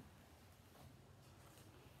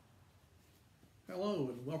Hello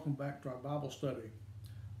and welcome back to our Bible study.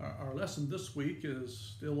 Our lesson this week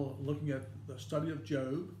is still looking at the study of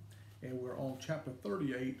Job, and we're on chapter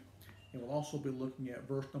 38, and we'll also be looking at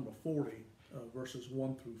verse number 40, verses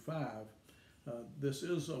 1 through 5. This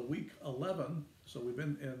is week 11, so we've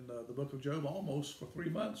been in the book of Job almost for 3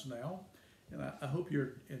 months now, and I hope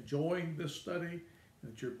you're enjoying this study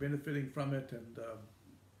and that you're benefiting from it. And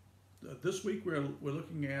this week we're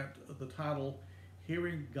looking at the title,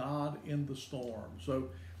 Hearing God in the Storm. So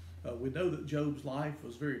we know that Job's life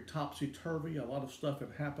was very topsy-turvy. A lot of stuff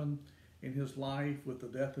had happened in his life with the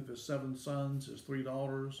death of his 7 sons, his 3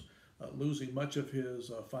 daughters, losing much of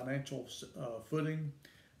his financial footing,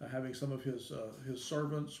 having some of his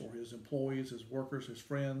servants or his employees, his workers, his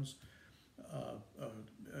friends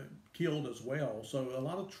killed as well. So a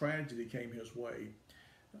lot of tragedy came his way.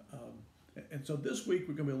 And so this week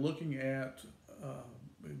we're going to be looking at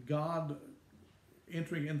God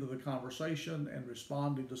entering into the conversation and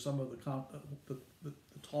responding to some of the talk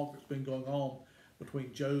that's been going on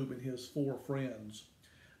between Job and his 4 friends.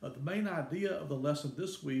 The main idea of the lesson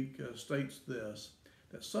this week states this,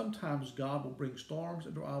 that sometimes God will bring storms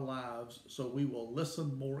into our lives so we will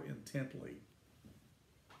listen more intently.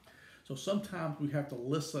 So sometimes we have to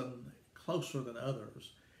listen closer than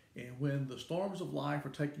others. And when the storms of life are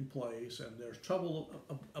taking place and there's trouble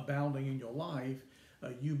abounding in your life,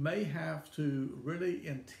 you may have to really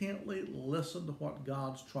intently listen to what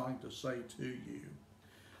God's trying to say to you.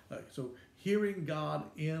 So hearing God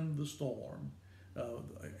in the storm,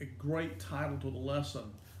 a great title to the lesson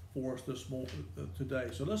for us this today.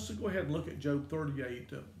 So let's go ahead and look at Job 38,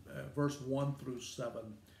 verse 1 through 7.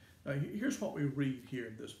 Here's what we read here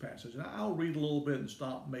in this passage. And I'll read a little bit and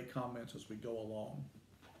stop and make comments as we go along.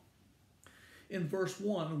 In verse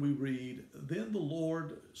 1, we read, "Then the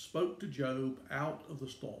Lord spoke to Job out of the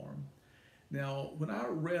storm." Now, when I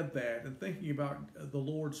read that and thinking about the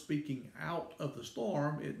Lord speaking out of the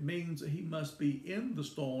storm, it means that he must be in the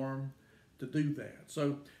storm to do that.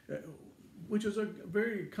 So, which is a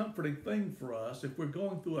very comforting thing for us. If we're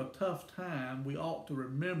going through a tough time, we ought to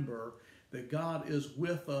remember that God is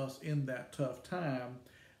with us in that tough time.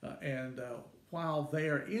 While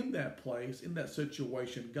they're in that place, in that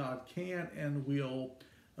situation, God can and will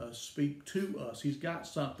speak to us. He's got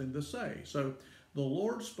something to say. So the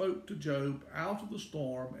Lord spoke to Job out of the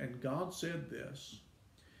storm, and God said this.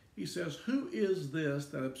 He says, "Who is this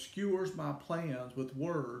that obscures my plans with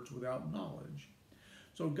words without knowledge?"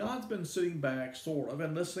 So God's been sitting back, sort of,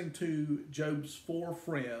 and listening to Job's 4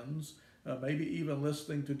 friends, maybe even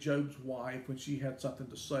listening to Job's wife when she had something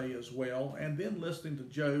to say as well, and then listening to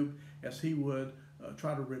Job as he would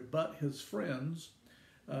try to rebut his friends.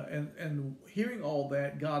 And hearing all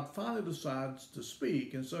that, God finally decides to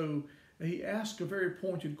speak. And so he asks a very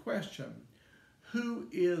pointed question. Who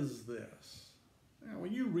is this? Now,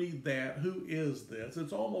 when you read that, who is this?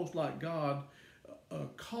 It's almost like God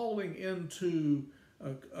calling into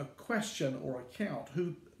a question or account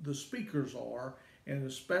who the speakers are, and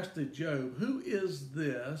especially Job. Who is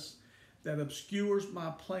this that obscures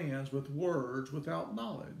my plans with words without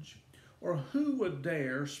knowledge? Or who would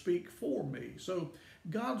dare speak for me? So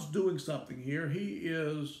God's doing something here.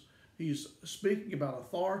 He's speaking about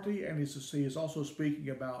authority, and he's also speaking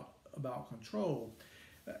about control.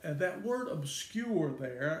 And that word obscure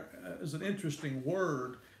there is an interesting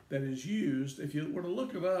word that is used. If you were to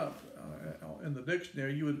look it up in the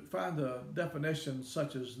dictionary, you would find a definition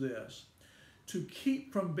such as this: to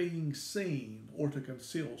keep from being seen or to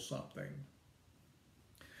conceal something.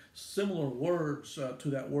 Similar words to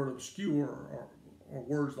that word obscure or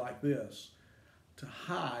words like this: to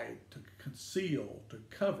hide, to conceal, to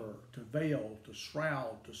cover, to veil, to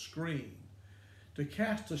shroud, to screen, to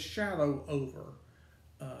cast a shadow over,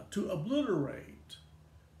 to obliterate,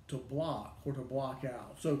 to block, or to block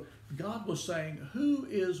out. So God was saying, who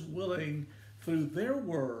is willing through their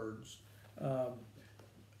words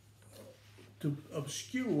to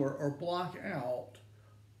obscure or block out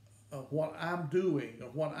what I'm doing or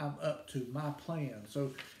what I'm up to, my plan.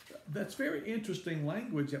 So that's very interesting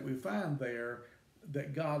language that we find there,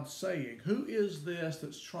 that God's saying, who is this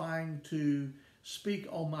that's trying to speak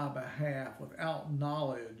on my behalf without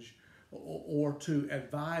knowledge, or to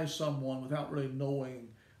advise someone without really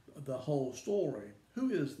knowing the whole story? Who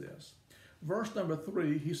is this? Verse number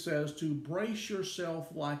 3, he says to brace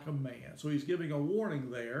yourself like a man. So he's giving a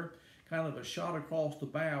warning there, kind of a shot across the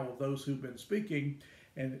bow of those who've been speaking.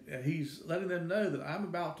 And he's letting them know that I'm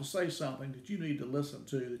about to say something that you need to listen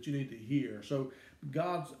to, that you need to hear. So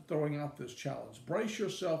God's throwing out this challenge. Brace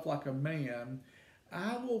yourself like a man.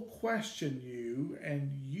 I will question you,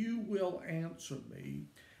 and you will answer me.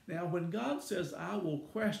 Now, when God says, I will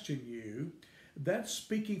question you, that's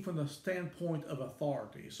speaking from the standpoint of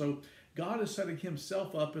authority. So God is setting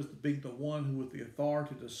himself up as being the one who with the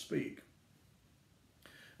authority to speak.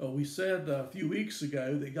 We said a few weeks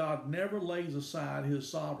ago that God never lays aside his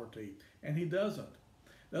sovereignty, and he doesn't.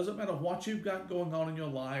 Doesn't matter what you've got going on in your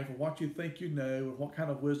life or what you think you know or what kind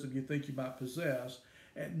of wisdom you think you might possess.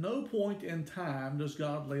 At no point in time does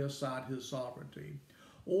God lay aside his sovereignty.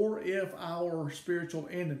 Or if our spiritual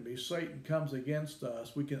enemy, Satan, comes against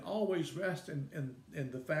us, we can always rest in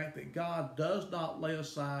the fact that God does not lay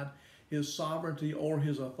aside his sovereignty or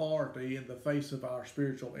his authority in the face of our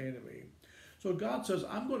spiritual enemy. So God says,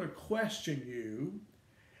 I'm going to question you,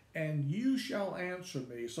 and you shall answer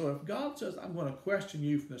me. So if God says, I'm going to question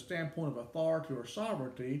you from the standpoint of authority or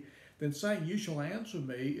sovereignty, then saying you shall answer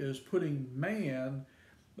me is putting man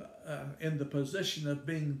in the position of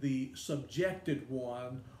being the subjected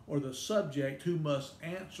one or the subject who must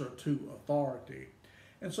answer to authority.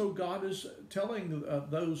 And so God is telling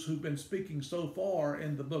those who've been speaking so far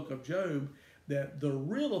in the book of Job that the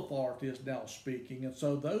real authority is now speaking. And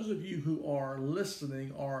so those of you who are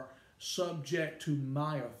listening are subject to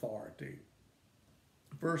my authority.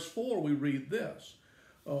 Verse 4, we read this.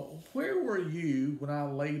 Where were you when I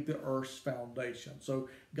laid the earth's foundation? So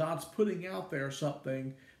God's putting out there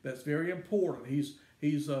something that's very important.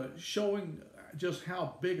 He's showing just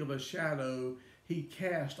how big of a shadow he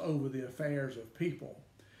cast over the affairs of people.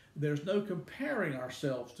 There's no comparing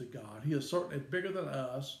ourselves to God. He is certainly bigger than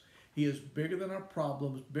us. He is bigger than our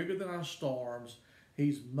problems, bigger than our storms.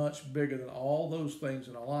 He's much bigger than all those things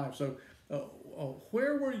in our life. So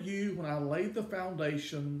where were you when I laid the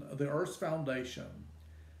foundation, the earth's foundation?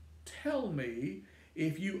 Tell me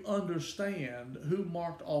if you understand who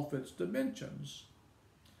marked off its dimensions.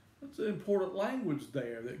 That's an important language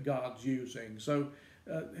there that God's using. So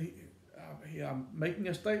I'm making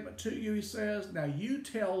a statement to you, he says. Now you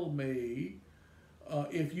tell me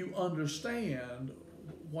if you understand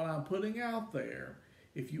what I'm putting out there,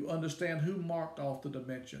 if you understand who marked off the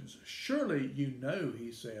dimensions. Surely you know,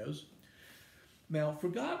 he says. Now, for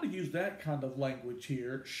God to use that kind of language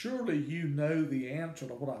here, surely you know the answer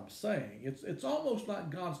to what I'm saying. It's almost like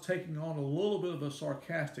God's taking on a little bit of a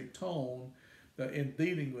sarcastic tone in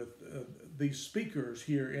dealing with these speakers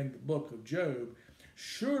here in the book of Job.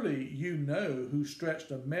 Surely you know who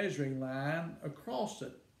stretched a measuring line across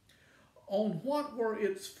it. On what were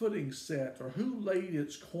its footing set, or who laid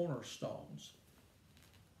its cornerstones?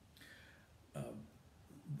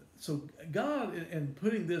 So God, in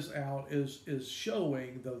putting this out, is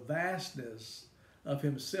showing the vastness of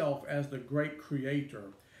himself as the great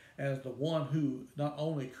creator, as the one who not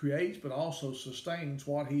only creates but also sustains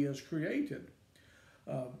what he has created.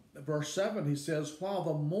 Verse 7, he says, while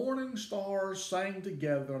the morning stars sang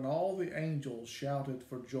together and all the angels shouted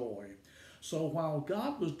for joy. So while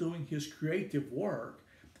God was doing his creative work,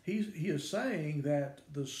 he is saying that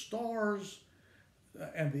the stars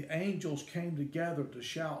and the angels came together to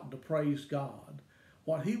shout and to praise God.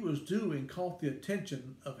 What he was doing caught the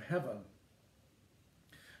attention of heaven.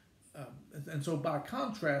 And so by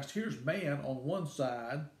contrast, here's man on one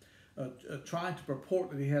side trying to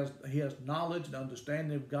purport that he has knowledge and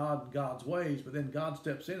understanding of God and God's ways, but then God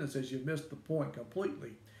steps in and says, you've missed the point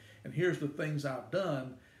completely. And here's the things I've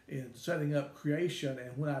done in setting up creation,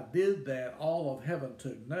 and when I did that, all of heaven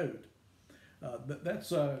took note.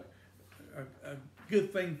 That's a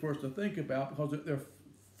good thing for us to think about, because there are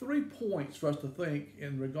 3 points for us to think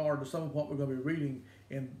in regard to some of what we're going to be reading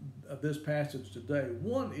in this passage today.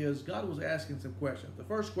 One is God was asking some questions. The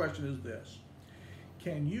first question is this: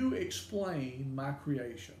 can you explain my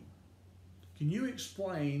creation? Can you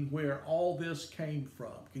explain where all this came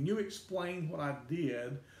from? Can you explain what I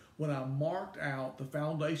did when I marked out the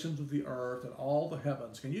foundations of the earth and all the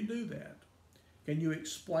heavens? Can you do that? Can you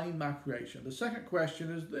explain my creation? The second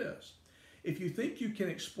question is this: if you think you can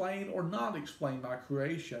explain or not explain my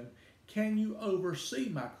creation, can you oversee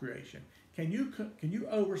my creation? Can you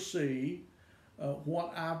oversee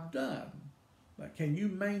what I've done? Can you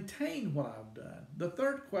maintain what I've done? The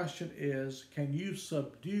third question is, can you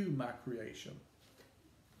subdue my creation?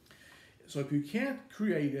 So if you can't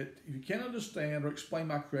create it, if you can't understand or explain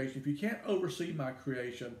my creation, if you can't oversee my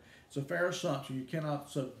creation, it's a fair assumption you cannot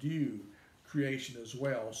subdue creation as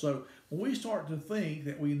well. So when we start to think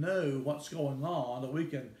that we know what's going on, that we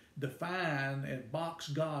can define and box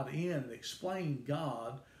God in and explain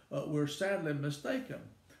God, we're sadly mistaken.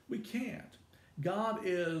 We can't. God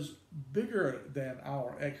is bigger than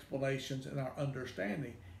our explanations and our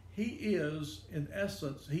understanding. He is, in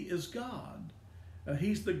essence, he is God.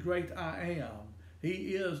 He's the great I am.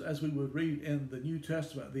 He is, as we would read in the New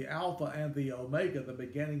Testament, the Alpha and the Omega, the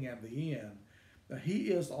beginning and the end. He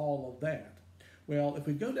is all of that. Well, if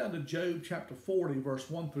we go down to Job chapter 40, verse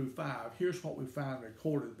 1 through 5, here's what we find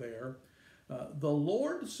recorded there. The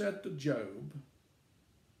Lord said to Job,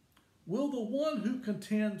 "Will the one who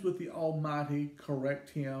contends with the Almighty correct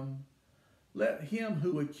him? Let him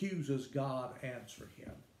who accuses God answer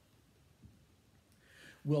him."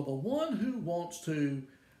 Will the one who wants to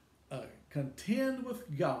contend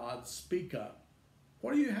with God speak up?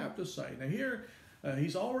 What do you have to say? Now here,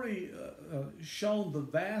 he's already shown the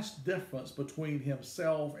vast difference between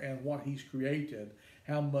himself and what he's created,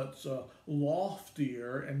 how much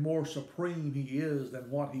loftier and more supreme he is than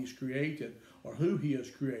what he's created or who he has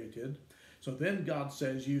created. So then God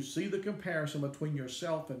says, you see the comparison between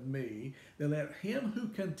yourself and me, then let him who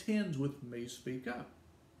contends with me speak up.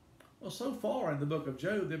 Well, so far in the book of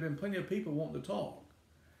Job, there have been plenty of people wanting to talk.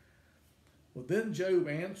 Well, then Job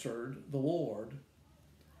answered the Lord,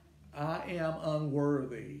 "I am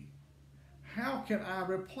unworthy. How can I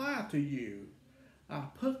reply to you? I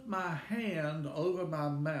put my hand over my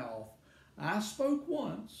mouth. I spoke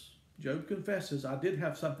once." Job confesses, I did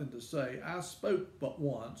have something to say. I spoke but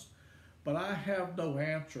once, but I have no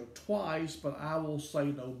answer. Twice, but I will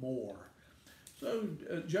say no more. So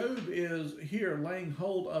Job is here laying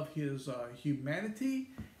hold of his humanity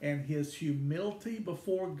and his humility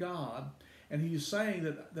before God. And he's saying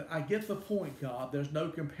that I get the point, God. There's no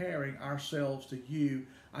comparing ourselves to you.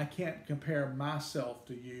 I can't compare myself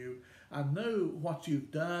to you. I know what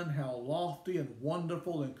you've done, how lofty and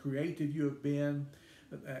wonderful and creative you have been.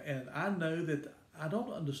 And I know that I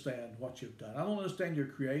don't understand what you've done. I don't understand your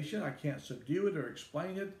creation. I can't subdue it or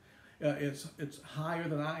explain it. It's higher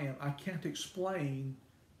than I am. I can't explain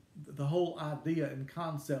the whole idea and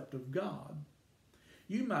concept of God.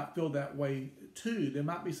 You might feel that way too. There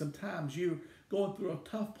might be some times you're going through a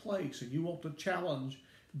tough place and you want to challenge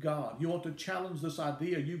God. You want to challenge this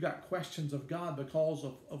idea. You've got questions of God because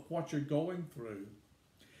of what you're going through.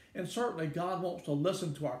 And certainly God wants to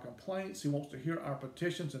listen to our complaints. He wants to hear our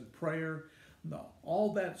petitions and prayer. No,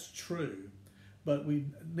 all that's true. But we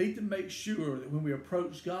need to make sure that when we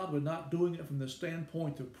approach God, we're not doing it from the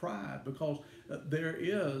standpoint of pride, because there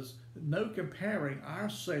is no comparing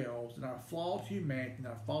ourselves and our flawed humanity and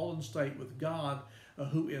our fallen state with God,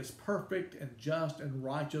 who is perfect and just and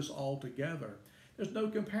righteous altogether. There's no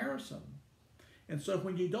comparison. And so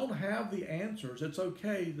when you don't have the answers, it's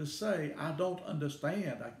okay to say, I don't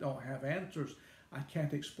understand. I don't have answers. I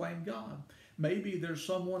can't explain God. Maybe there's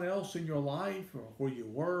someone else in your life or where you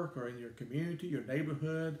work or in your community, your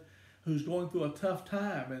neighborhood, who's going through a tough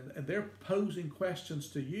time, and they're posing questions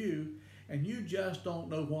to you and you just don't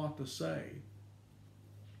know what to say.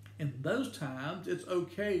 In those times, it's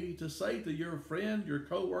okay to say to your friend, your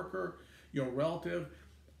coworker, your relative,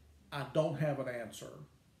 I don't have an answer.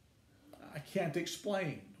 I can't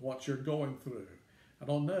explain what you're going through. I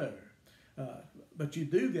don't know. But you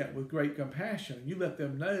do that with great compassion. You let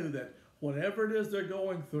them know that whatever it is they're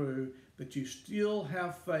going through, that you still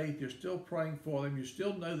have faith, you're still praying for them, you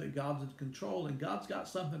still know that God's in control and God's got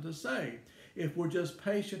something to say if we're just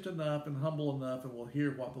patient enough and humble enough and we'll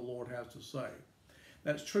hear what the Lord has to say.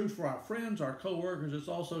 That's true for our friends, our co-workers. It's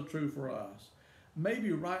also true for us.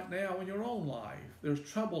 Maybe right now in your own life, there's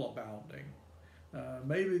trouble abounding.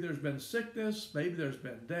 Maybe there's been sickness, maybe there's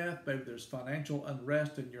been death, maybe there's financial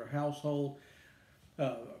unrest in your household.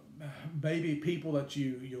 Maybe people that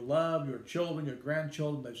you love, your children, your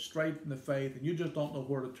grandchildren, they've strayed from the faith and you just don't know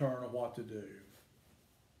where to turn or what to do.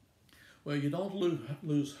 Well, you don't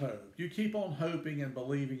lose hope. You keep on hoping and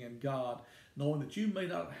believing in God, knowing that you may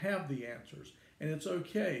not have the answers. And it's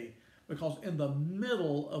okay, because in the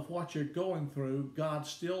middle of what you're going through, God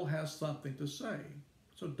still has something to say.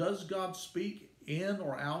 So does God speak in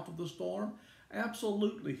or out of the storm?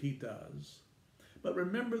 Absolutely he does. But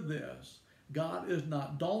remember this, God is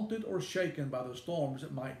not daunted or shaken by the storms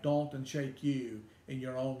that might daunt and shake you in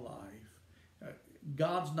your own life.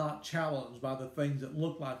 God's not challenged by the things that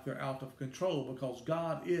look like they're out of control, because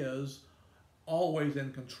God is always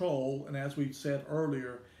in control. And as we said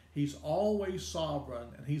earlier, he's always sovereign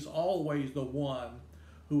and he's always the one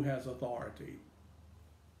who has authority.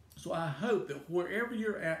 So I hope that wherever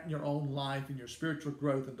you're at in your own life, in your spiritual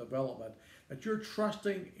growth and development, that you're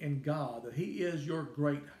trusting in God, that he is your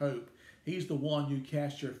great hope. He's the one you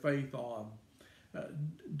cast your faith on.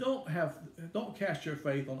 Don't cast your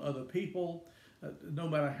faith on other people, no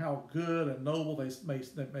matter how good and noble they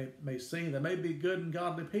may seem. They may be good and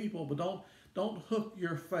godly people, but don't hook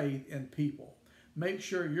your faith in people. Make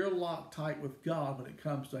sure you're locked tight with God when it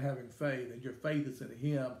comes to having faith, and your faith is in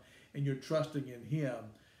him and you're trusting in him.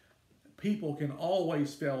 People can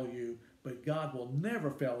always fail you, but God will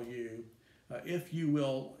never fail you if you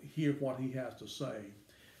will hear what he has to say.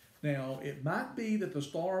 Now, it might be that the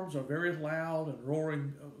storms are very loud and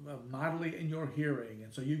roaring mightily in your hearing,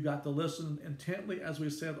 and so you've got to listen intently, as we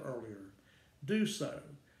said earlier. Do so.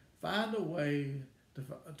 Find a way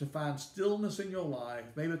to find stillness in your life.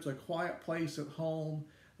 Maybe it's a quiet place at home.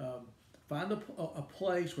 Find a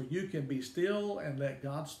place where you can be still and let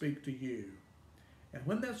God speak to you. And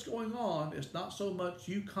when that's going on, it's not so much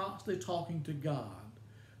you constantly talking to God,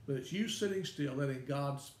 but it's you sitting still, letting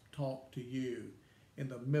God talk to you in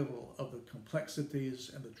the middle of the complexities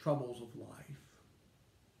and the troubles of life.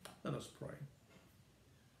 Let us pray.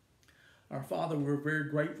 Our Father, we're very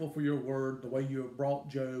grateful for your word, the way you have brought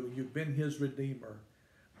Job, and you've been his Redeemer.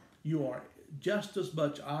 You are just as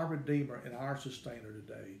much our Redeemer and our Sustainer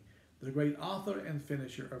today, the great author and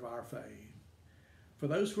finisher of our faith. For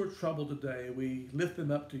those who are troubled today, we lift them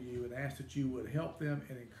up to you and ask that you would help them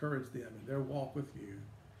and encourage them in their walk with you.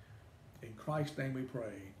 In Christ's name we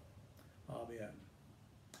pray. Amen.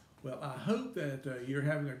 Well, I hope that you're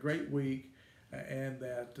having a great week and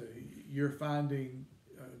that you're finding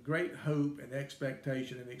great hope and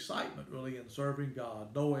expectation and excitement really in serving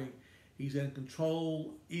God, knowing he's in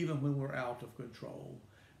control even when we're out of control.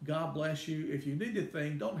 God bless you. If you need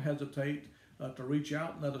anything, don't hesitate to reach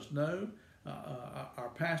out and let us know.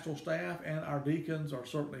 Our pastoral staff and our deacons are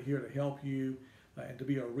certainly here to help you and to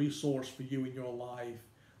be a resource for you in your life.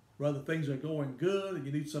 Whether things are going good and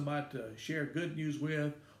you need somebody to share good news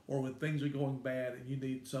with, or when things are going bad and you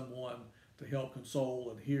need someone to help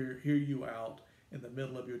console and hear you out in the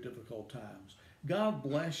middle of your difficult times. God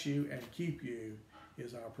bless you and keep you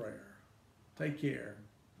is our prayer. Take care.